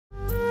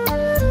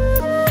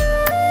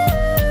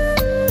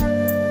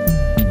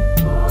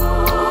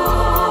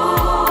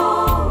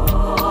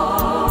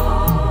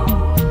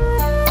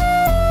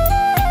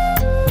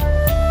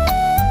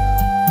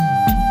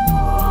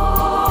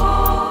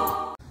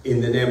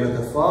name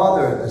of the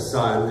Father, the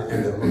Son,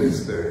 and the Holy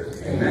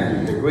Spirit.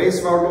 Amen. The grace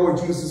of our Lord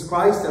Jesus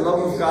Christ, the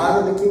love of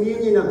God, and the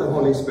communion of the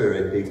Holy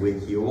Spirit be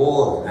with you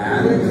all.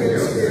 And with your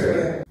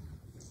spirit.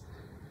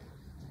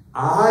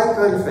 I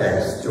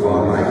confess to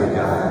Almighty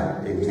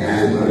God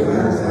And with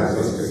my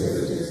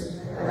sisters,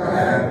 that I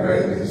have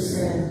greatly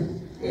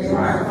sinned in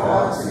my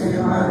thoughts and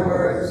in my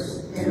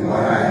words, in what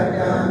I have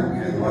done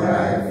and what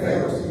I have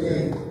failed to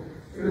do.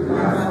 Through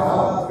my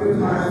fault, through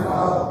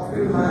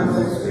my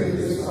most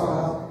grievous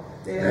fault.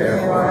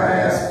 Therefore I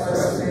ask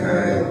Blessed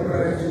Mary, the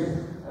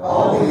Virgin,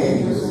 all the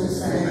angels and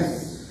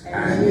saints,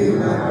 and you,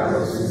 my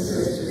brothers and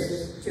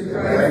sisters, to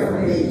pray for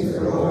me to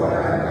the Lord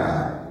our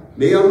God.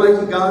 May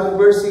Almighty God have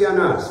mercy on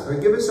us,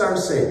 forgive us our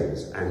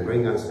sins, and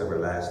bring us to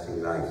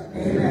everlasting life.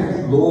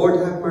 Amen. Lord,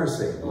 have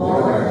mercy.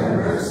 Lord, have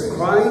mercy.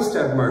 Christ,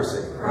 have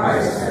mercy.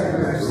 Christ, have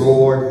mercy.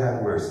 Lord,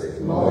 have mercy.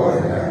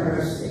 Lord, have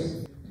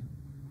mercy.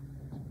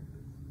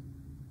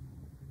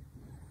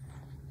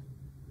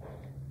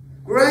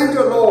 Grant,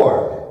 O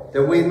Lord,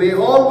 that we may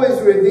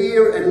always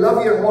revere and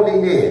love your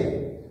holy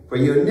name, for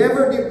you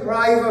never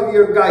deprive of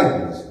your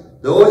guidance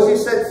those you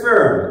set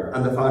firm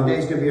on the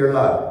foundation of your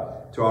love.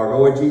 To our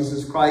Lord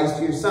Jesus Christ,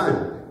 your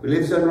Son, who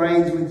lives and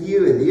reigns with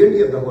you in the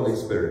unity of the Holy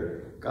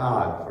Spirit,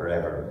 God,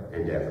 forever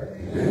and ever.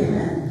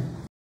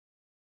 Amen.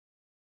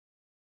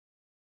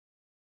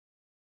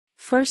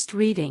 First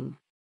reading.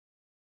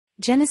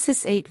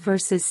 Genesis 8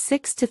 verses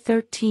 6 to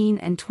 13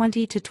 and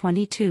 20 to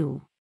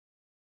 22.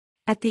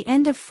 At the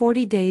end of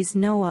 40 days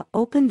Noah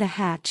opened the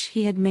hatch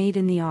he had made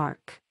in the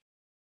ark.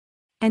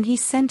 And he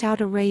sent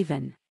out a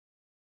raven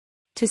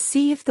to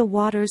see if the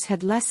waters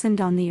had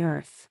lessened on the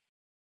earth.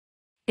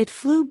 It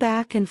flew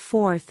back and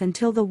forth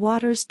until the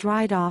waters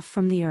dried off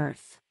from the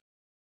earth.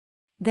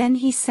 Then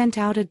he sent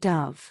out a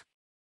dove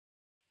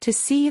to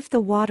see if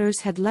the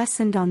waters had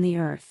lessened on the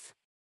earth.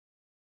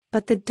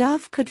 But the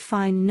dove could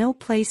find no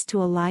place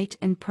to alight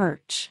and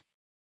perch.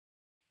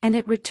 And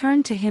it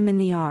returned to him in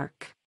the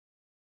ark.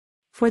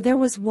 For there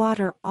was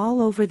water all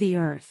over the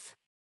earth.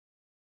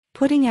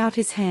 Putting out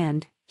his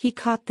hand, he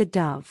caught the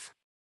dove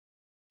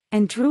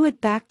and drew it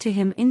back to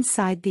him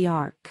inside the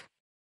ark.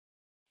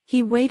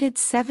 He waited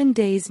 7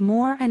 days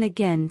more and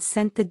again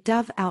sent the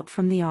dove out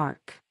from the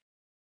ark.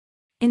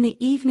 In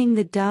the evening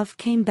the dove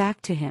came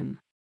back to him.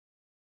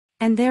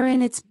 And there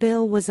in its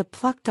bill was a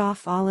plucked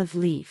off olive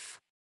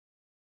leaf.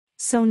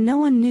 So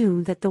Noah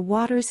knew that the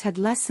waters had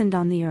lessened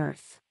on the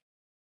earth.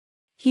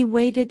 He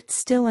waited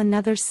still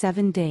another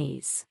 7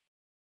 days.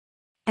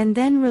 And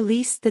then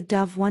released the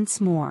dove once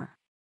more.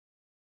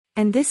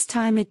 And this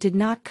time it did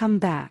not come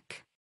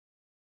back.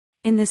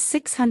 In the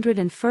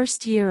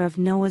 601st year of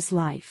Noah's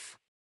life.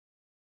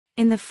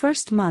 In the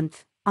first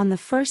month, on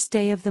the first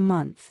day of the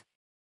month,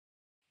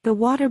 the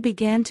water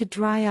began to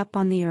dry up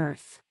on the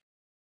earth.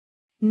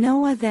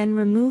 Noah then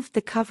removed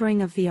the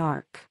covering of the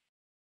ark,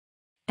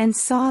 and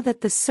saw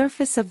that the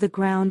surface of the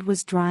ground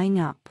was drying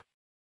up.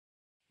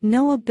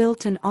 Noah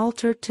built an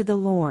altar to the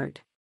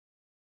Lord,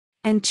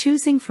 and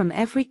choosing from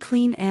every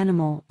clean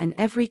animal and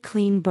every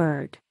clean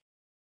bird,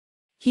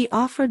 he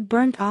offered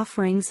burnt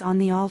offerings on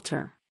the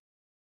altar.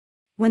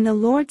 When the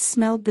Lord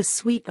smelled the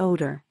sweet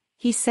odor,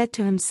 he said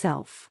to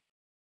himself,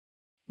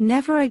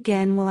 "Never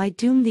again will I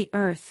doom the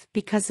earth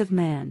because of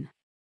man.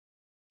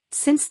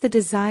 Since the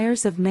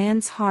desires of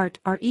man's heart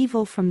are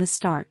evil from the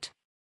start.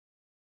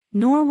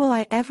 Nor will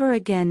I ever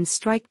again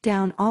strike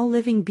down all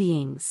living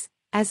beings,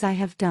 as I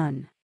have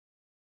done.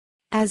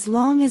 As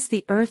long as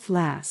the earth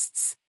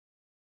lasts,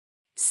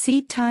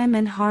 seed time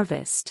and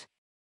harvest,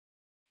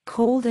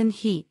 cold and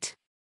heat,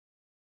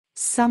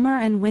 summer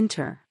and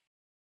winter,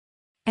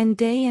 and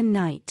day and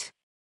night,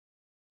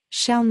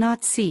 shall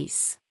not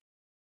cease."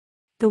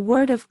 The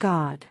Word of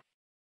God.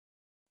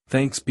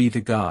 Thanks be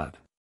to God.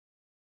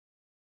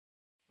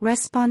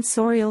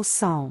 Responsorial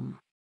Psalm.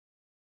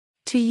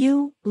 To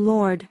you,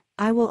 Lord,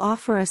 I will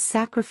offer a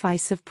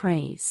sacrifice of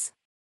praise.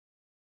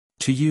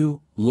 To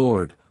you,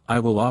 Lord, I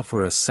will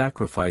offer a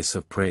sacrifice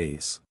of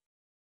praise.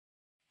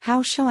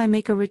 How shall I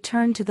make a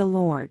return to the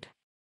Lord?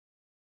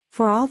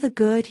 For all the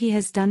good he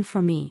has done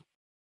for me.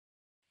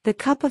 The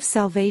cup of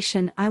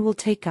salvation I will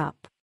take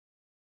up.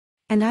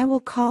 And I will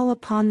call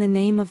upon the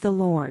name of the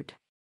Lord.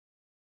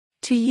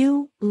 To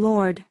you,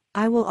 Lord,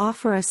 I will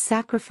offer a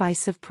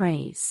sacrifice of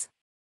praise.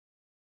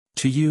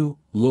 To you,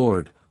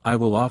 Lord, I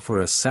will offer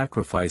a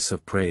sacrifice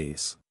of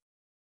praise.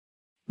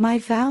 My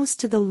vows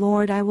to the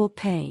Lord I will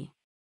pay.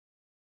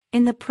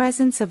 In the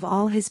presence of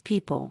all his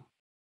people.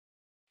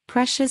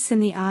 Precious in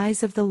the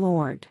eyes of the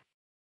Lord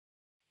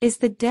is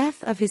the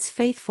death of his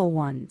faithful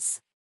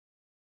ones.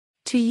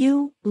 To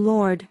you,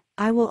 Lord,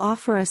 I will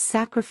offer a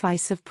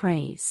sacrifice of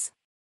praise.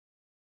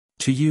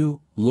 To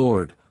you,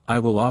 Lord, I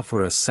will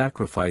offer a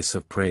sacrifice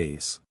of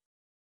praise.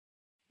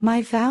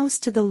 My vows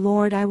to the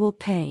Lord I will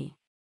pay.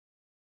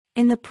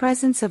 In the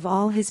presence of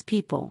all his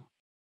people.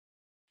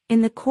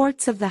 In the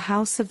courts of the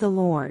house of the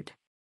Lord.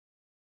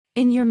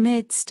 In your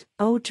midst,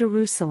 O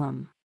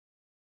Jerusalem.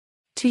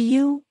 To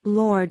you,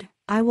 Lord,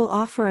 I will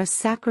offer a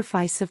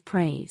sacrifice of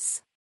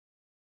praise.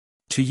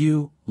 To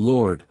you,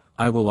 Lord,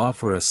 I will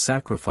offer a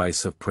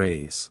sacrifice of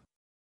praise.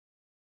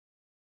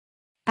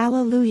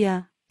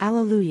 Alleluia,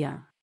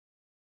 alleluia.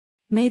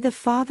 May the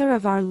Father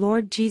of our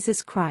Lord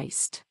Jesus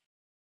Christ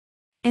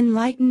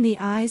enlighten the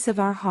eyes of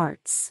our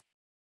hearts,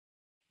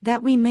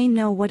 that we may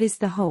know what is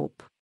the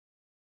hope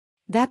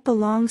that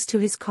belongs to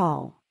his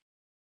call.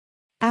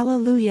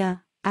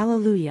 Alleluia,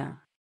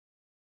 alleluia.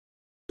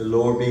 The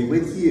Lord be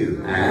with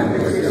you. And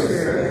with your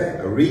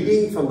spirit. A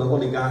reading from the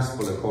Holy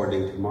Gospel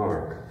according to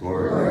Mark.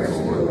 Glory to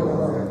you,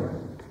 Lord.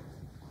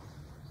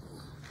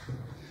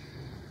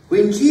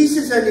 When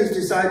Jesus and his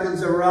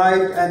disciples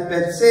arrived at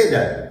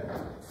Bethsaida,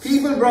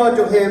 people brought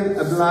to him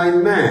a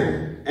blind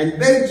man and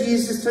begged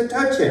Jesus to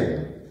touch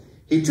him.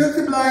 He took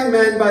the blind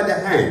man by the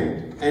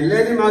hand and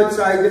led him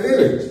outside the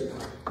village.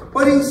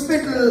 Putting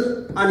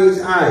spittle on his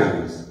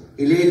eyes,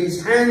 he laid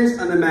his hands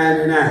on the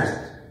man and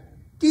asked,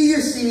 "Do you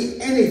see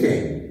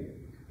anything?"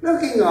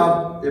 Looking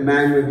up, the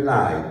man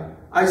replied,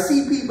 "I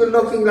see people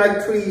looking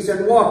like trees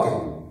and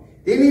walking."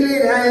 Then he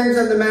laid hands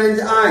on the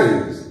man's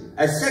eyes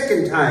a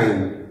second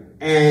time,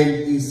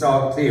 and he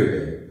saw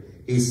clearly.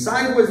 His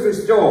sight was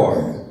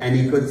restored, and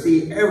he could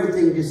see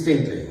everything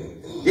distinctly.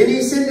 Then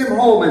he sent him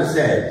home and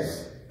said,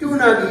 "Do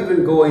not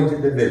even go into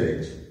the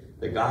village."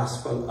 The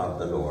Gospel of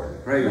the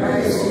Lord.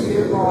 Praise to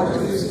you, Lord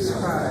Jesus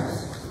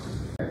Christ.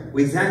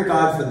 We thank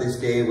God for this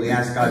day. We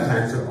ask God to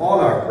answer all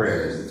our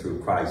prayers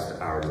through Christ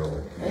our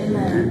Lord.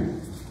 Amen.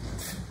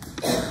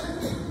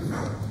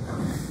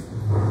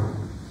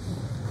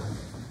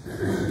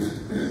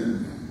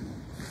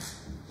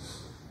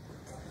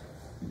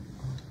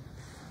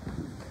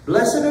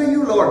 Blessed are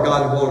you, Lord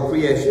God of all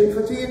creation,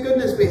 for through your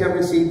goodness we have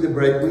received the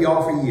bread we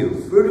offer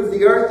you, fruit of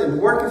the earth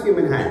and work of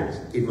human hands.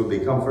 It will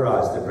become for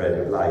us the bread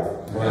of life.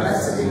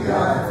 Blessed be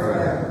God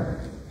forever.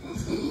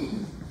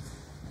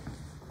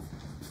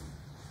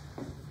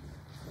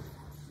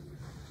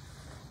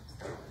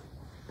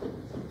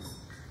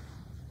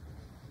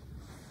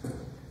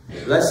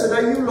 Blessed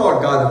are you,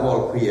 Lord God of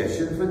all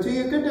creation, for through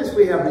your goodness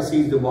we have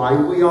received the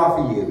wine we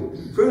offer you,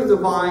 fruit of the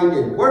vine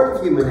and work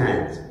of human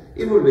hands.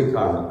 It will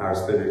become our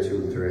spiritual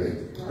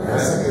drink.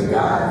 Blessed be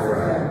God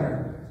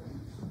forever.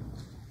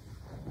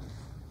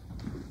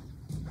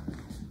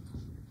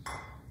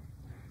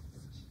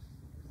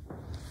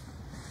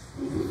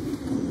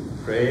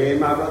 Pray,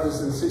 my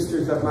brothers and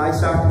sisters, that my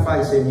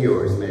sacrifice and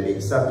yours may be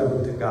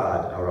acceptable to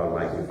God, our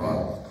Almighty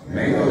Father.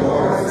 May the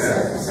Lord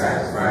accept the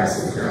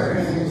sacrifice of your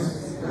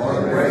hands, for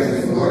the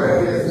praise and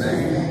glory of his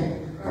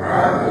name, for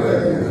our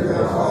good and the good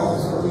of all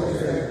his holy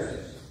church.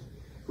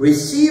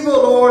 Receive,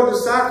 O Lord, the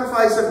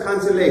sacrifice of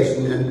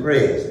consolation and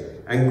praise,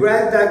 and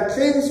grant that,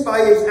 cleansed by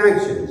its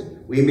actions,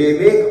 we may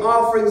make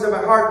offerings of a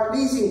heart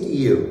pleasing to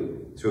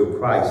you, through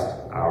Christ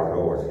our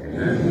Lord.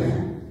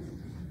 Amen.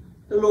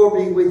 The Lord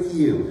be with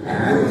you.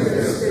 And with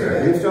your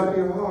spirit. Lift up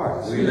your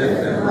hearts. We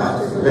lift them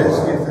up to the Let's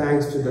Lord. give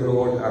thanks to the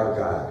Lord our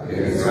God. It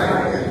is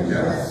right and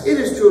just. It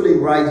is truly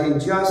right and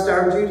just,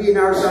 our duty and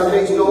our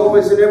salvation,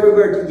 always and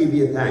everywhere to give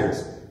you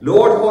thanks.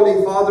 Lord,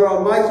 Holy Father,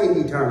 Almighty and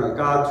Eternal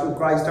God, through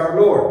Christ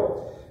our Lord.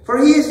 For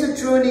he is the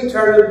true and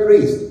eternal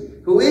priest,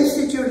 who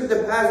instituted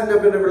the pattern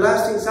of an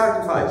everlasting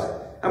sacrifice,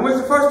 and was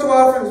the first to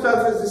offer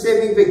himself as the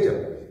saving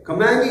victim,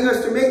 commanding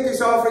us to make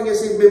this offering as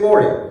his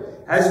memorial.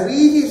 As we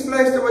eat his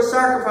flesh that was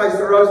sacrificed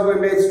for us, we are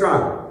made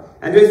strong.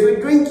 And as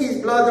we drink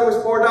his blood that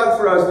was poured out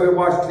for us, we are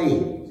washed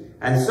clean.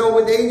 And so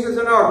with angels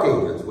and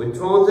archangels, with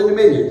thrones and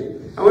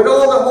dominions, and with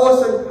all the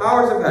hosts and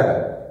powers of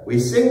heaven, we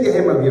sing the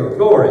hymn of your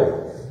glory,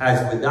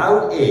 as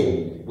without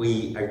end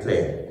we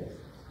acclaim.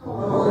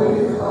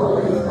 Holy,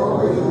 holy,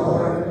 holy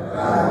Lord,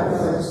 God of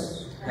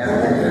hosts,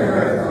 heaven and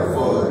earth are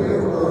full of your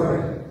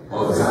glory.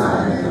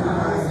 Hosanna in the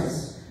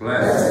highest.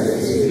 Blessed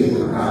is he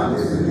who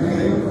comes in the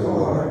name of the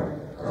Lord.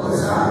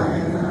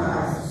 Hosanna in the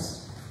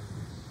highest.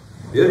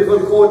 Beautiful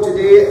quote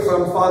today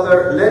from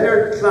Father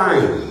Leonard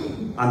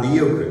Klein on the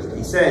Eucharist.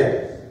 He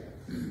said,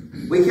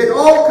 "We can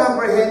all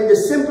comprehend the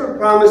simple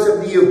promise of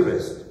the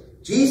Eucharist.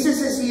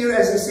 Jesus is here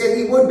as he said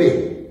he would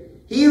be.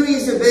 Here he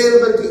is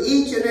available to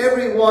each and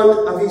every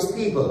one of his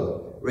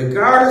people,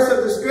 regardless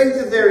of the strength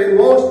of their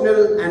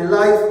emotional and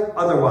life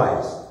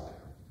otherwise.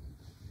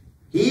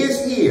 He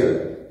is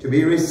here to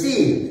be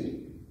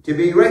received, to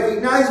be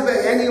recognized by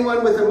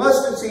anyone with a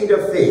mustard seed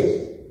of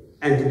faith,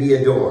 and to be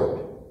adored.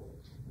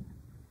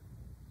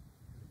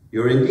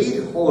 You're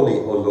indeed holy,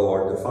 O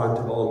Lord, the fount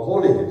of all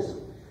holiness.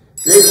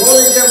 Make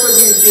holy therefore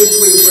these gifts,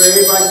 we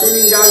pray, by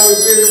sending down your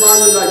spirit of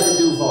honor like the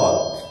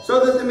dewfall,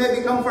 so that they may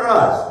become for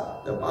us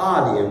the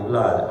body and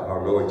blood of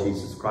our Lord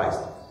Jesus Christ.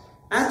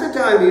 At the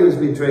time he was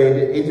betrayed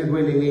and entered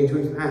willingly into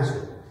his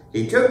passion,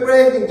 he took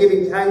bread and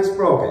giving thanks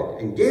broke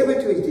it, and gave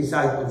it to his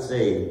disciples,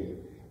 saying,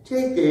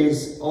 Take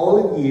this, all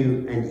of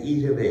you, and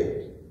eat of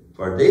it,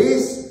 for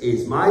this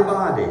is my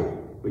body,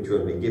 which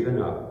will be given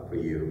up for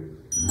you."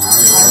 My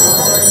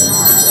Lord and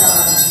my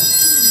God.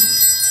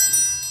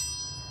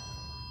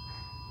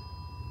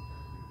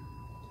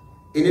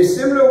 In a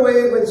similar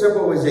way, when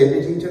supper was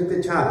ended, he took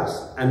the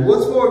chalice, and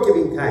once more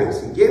giving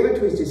thanks, he gave it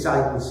to his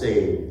disciples,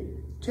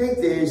 saying, Take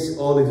this,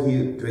 all of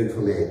you, drink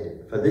from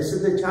it, for this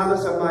is the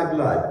chalice of my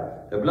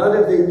blood, the blood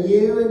of the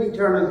new and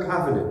eternal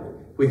covenant,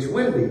 which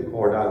will be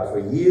poured out for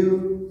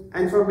you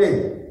and for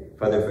many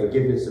for the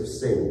forgiveness of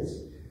sins.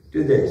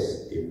 Do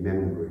this in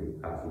memory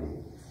of me.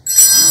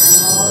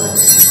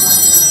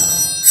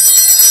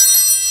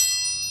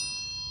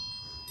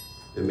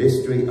 The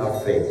mystery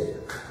of faith.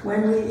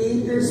 When we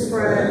eat this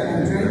bread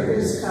and drink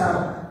this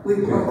cup, we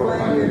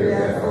proclaim your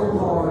death, O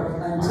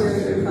Lord, until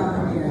you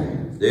come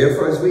again.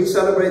 Therefore, as we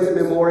celebrate the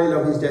memorial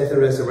of his death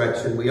and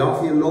resurrection, we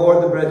offer you,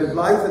 Lord, the bread of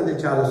life and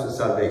the chalice of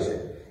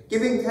salvation,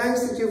 giving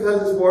thanks that you've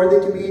held us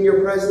worthy to be in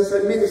your presence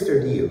and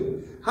minister to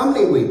you.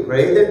 Humbly we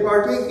pray that,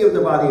 partaking of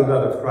the body and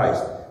blood of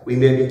Christ, we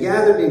may be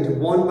gathered into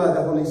one by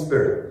the Holy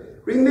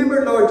Spirit.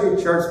 Remember, Lord,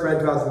 your church spread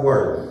throughout the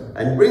world,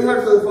 and bring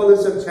her to the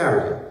fullness of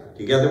charity,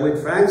 together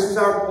with Francis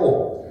our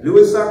Pope,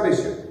 Louis our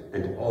Bishop,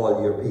 and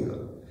all your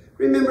people.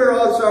 Remember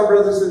also our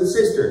brothers and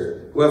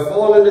sisters who have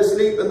fallen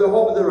asleep in the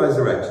hope of the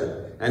resurrection,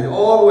 and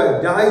all who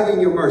have died in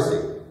your mercy.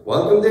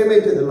 Welcome them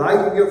into the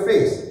light of your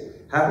face.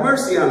 Have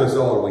mercy on us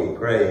all, we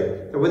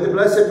pray, that with the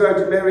Blessed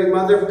Virgin Mary,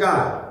 Mother of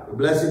God, the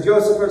Blessed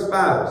Joseph, her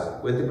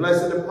spouse, with the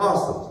blessed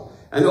apostles,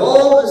 and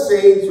all the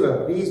saints who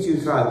have pleased you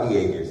throughout the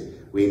ages,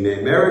 we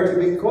may merit to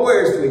be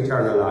co-heirs to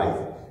eternal life,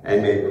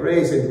 and may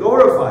praise and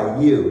glorify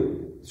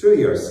you through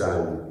your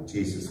Son,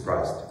 Jesus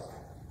Christ.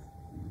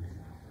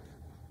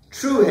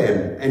 Through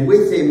him, and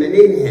with him, and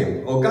in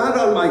him, O God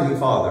Almighty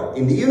Father,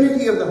 in the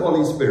unity of the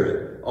Holy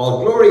Spirit,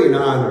 all glory and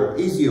honor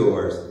is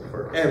yours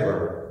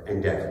forever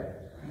and ever.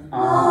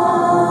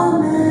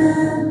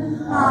 Amen.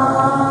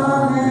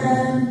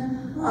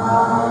 Amen.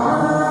 Amen.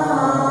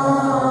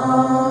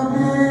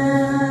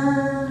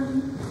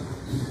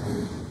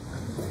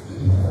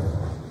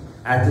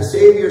 At the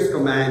Saviour's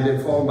command,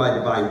 informed by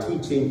divine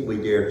teaching, we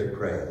dare to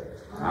pray.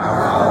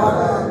 Our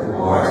Father, who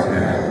art in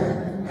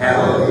heaven,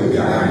 hallowed be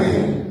thy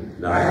name.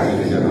 Thy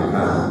kingdom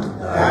come,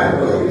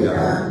 thy will be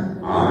done,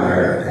 on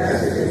earth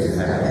as it is in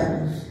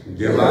heaven.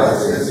 Give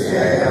us this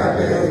day our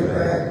daily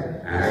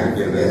bread, and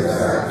forgive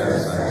us our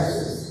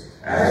trespasses,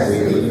 as we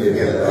forgive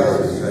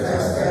those who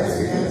trespass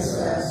against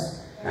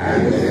us.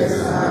 And lead us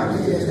not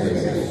into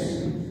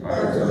temptation,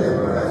 but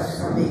deliver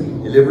us from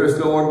evil. Deliver us,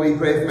 Lord, we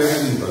pray, from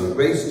every evil.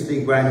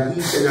 Graciously grant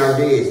peace in our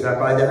days, that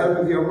by the help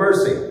of your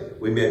mercy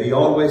we may be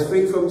always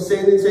free from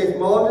sin and safe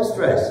from all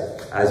distress,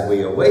 as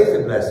we await the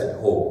blessed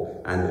hope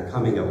and the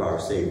coming of our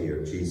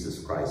Saviour, Jesus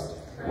Christ.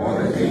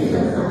 For the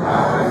kingdom, the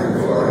power, and the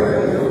glory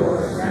are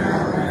yours,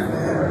 now and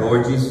forever.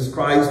 Lord Jesus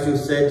Christ, who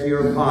said to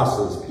your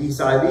apostles,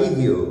 peace I leave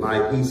you, my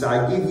peace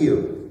I give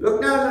you,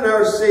 look not on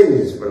our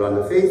sins, but on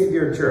the faith of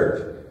your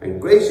church, and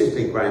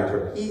graciously grant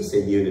her peace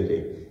and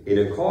unity, in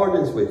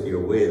accordance with your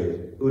will,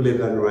 who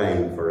live and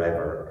reign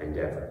forever and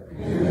ever.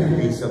 Amen. The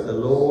peace of the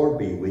Lord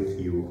be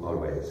with you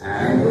always.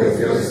 And with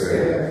your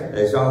spirit.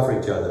 Let's offer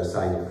each other a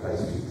sign of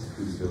Christ's peace.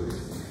 Please do it.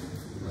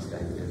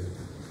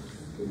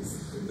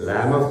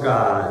 Lamb of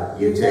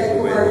God, you take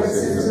away the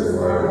sins of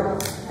the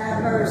world.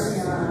 Have mercy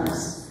on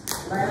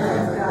us.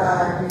 Lamb of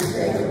God, you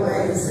take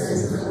away the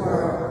sins of the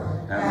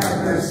world.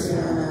 Have mercy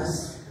on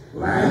us.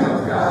 Lamb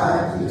of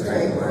God, you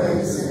take away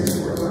the sins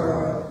of the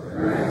world.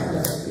 Grant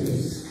us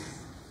peace.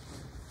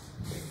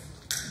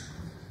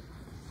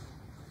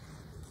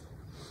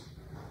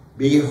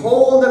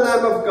 Behold the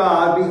Lamb of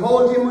God,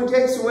 behold him who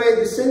takes away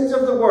the sins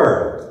of the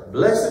world.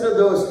 Blessed are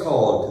those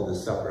called to the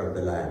supper of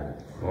the Lamb.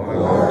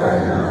 Lord, I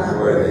am not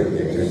worthy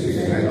that you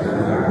should take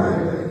on my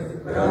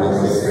word, but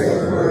only say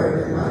the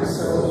word, and my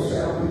soul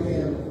shall be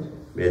healed.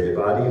 May the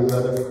body and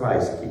blood of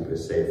Christ keep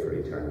us safe for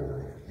eternal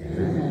life.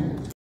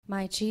 Amen.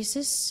 My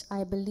Jesus,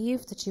 I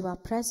believe that you are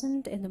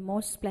present in the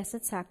most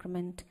blessed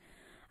sacrament.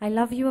 I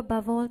love you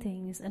above all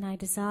things, and I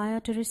desire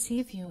to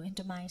receive you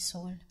into my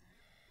soul.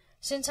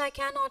 Since I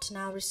cannot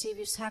now receive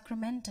you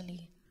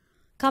sacramentally,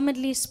 come at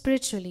least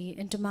spiritually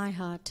into my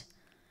heart.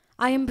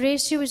 I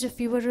embrace you as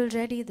if you were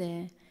already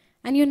there,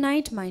 and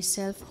unite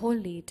myself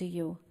wholly to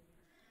you.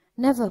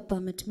 Never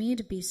permit me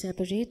to be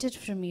separated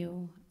from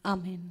you.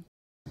 Amen.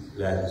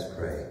 Let us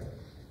pray.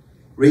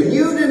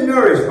 Renewed and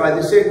nourished by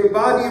the sacred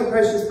body and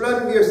precious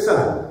blood of your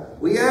Son,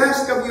 we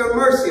ask of your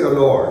mercy, O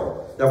Lord,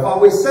 that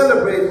what we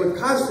celebrate with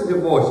constant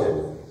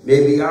devotion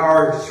may be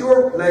our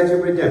sure pledge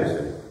of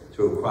redemption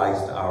through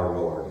Christ our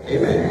Lord.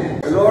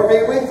 Amen. The Lord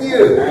be with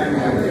you.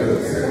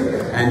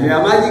 And may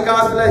Almighty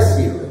God bless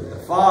you, the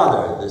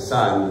Father, the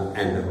Son,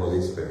 and the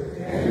Holy Spirit.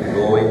 Amen.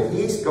 Go in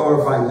peace,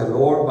 glorifying the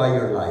Lord by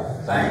your life.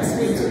 Thanks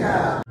be to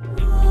God.